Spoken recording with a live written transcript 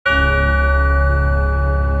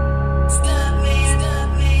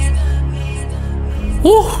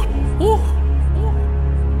Woo, woo,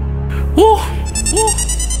 woo, woo.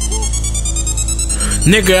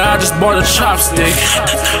 Nigga, I just bought a chopstick,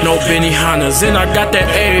 no Benihana's, and I got that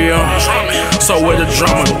AR. So with the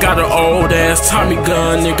drama, got an old ass Tommy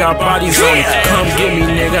gun, nigga, got bodies on it. Come get me,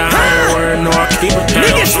 nigga, I ain't worried, no, I keep it down.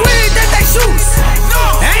 Niggas swear that they shooters,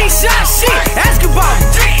 I ain't shot shit, ask about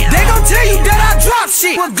it. They gon' tell you that I drop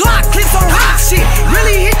shit, with Glock clips on hot shit.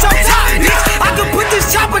 Really hit your top, bitch, I can put this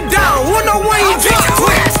chopper down, who know when you drop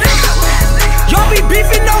quick. Y'all be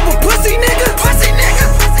beefing over pussy nigga,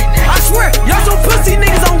 I swear, y'all some pussy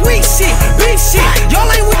niggas on weak shit, big shit. Y'all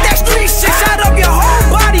ain't with that street shit. Shot up your whole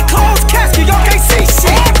body, closed casket, y'all can't see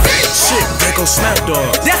shit. Shit, they gon' snap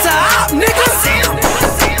dog. That's a op, nigga.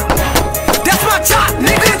 That's my top,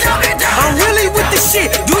 nigga. I'm really with the shit.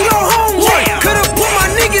 Do your homework. Could've put my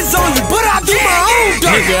niggas on you, but I do my own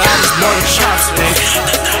dirt. Nigga, I just bought a chopstick,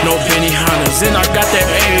 no Benihana's, and I got that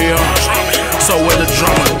AR. So with the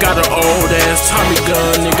drama, got an old ass Tommy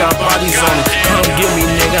gun, nigga, got bodies on it. Come get me,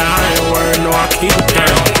 nigga, I ain't worried, no, I keep it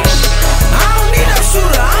down. I don't need no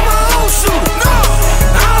shooter, I'm my own shooter. No,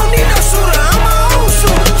 I don't need no shooter, I'm my own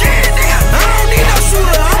shooter. I don't need no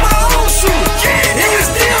shooter, I'm my own shooter. Niggas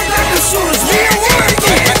still got the shooters, we ain't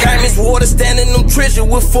working. I got Miss Water standing in them trenches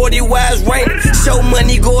with 40 wise raining. Show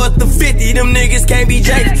money go up to 50, them niggas can't be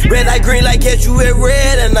jaded. Red like green like catch you at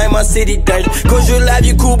red, and night my city dangerous. Cause you alive,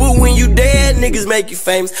 you cool, but when you dead, niggas make you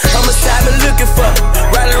famous. I'm a cyber looking for me,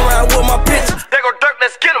 riding around with my picture. They go Durk,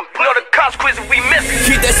 let's get him, know the consequences we miss.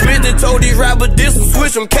 Keep that Smith and told these rappers this one,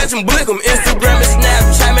 switch them, catch them, blick them. Instagram and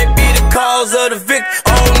Snapchat may be the cause of the victim.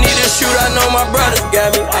 I don't need a shoot, I know my brothers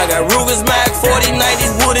got me. I got Ruger's Mac, 40,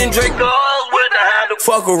 90s, wood and Drake.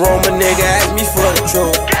 Fuck a Roma, nigga, ask me for the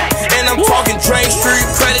truth. And I'm talking Train Street,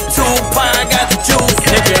 credit to Pine, got the juice.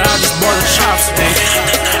 Nigga, I just bought a chopstick,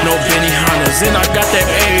 no Benihana's, and I got that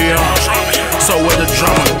AR. So with the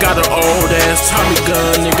drama, got an old ass Tommy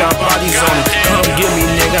gun, nigga, got bodies on it. Come get me,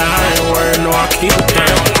 nigga, I ain't worried, no, I keep it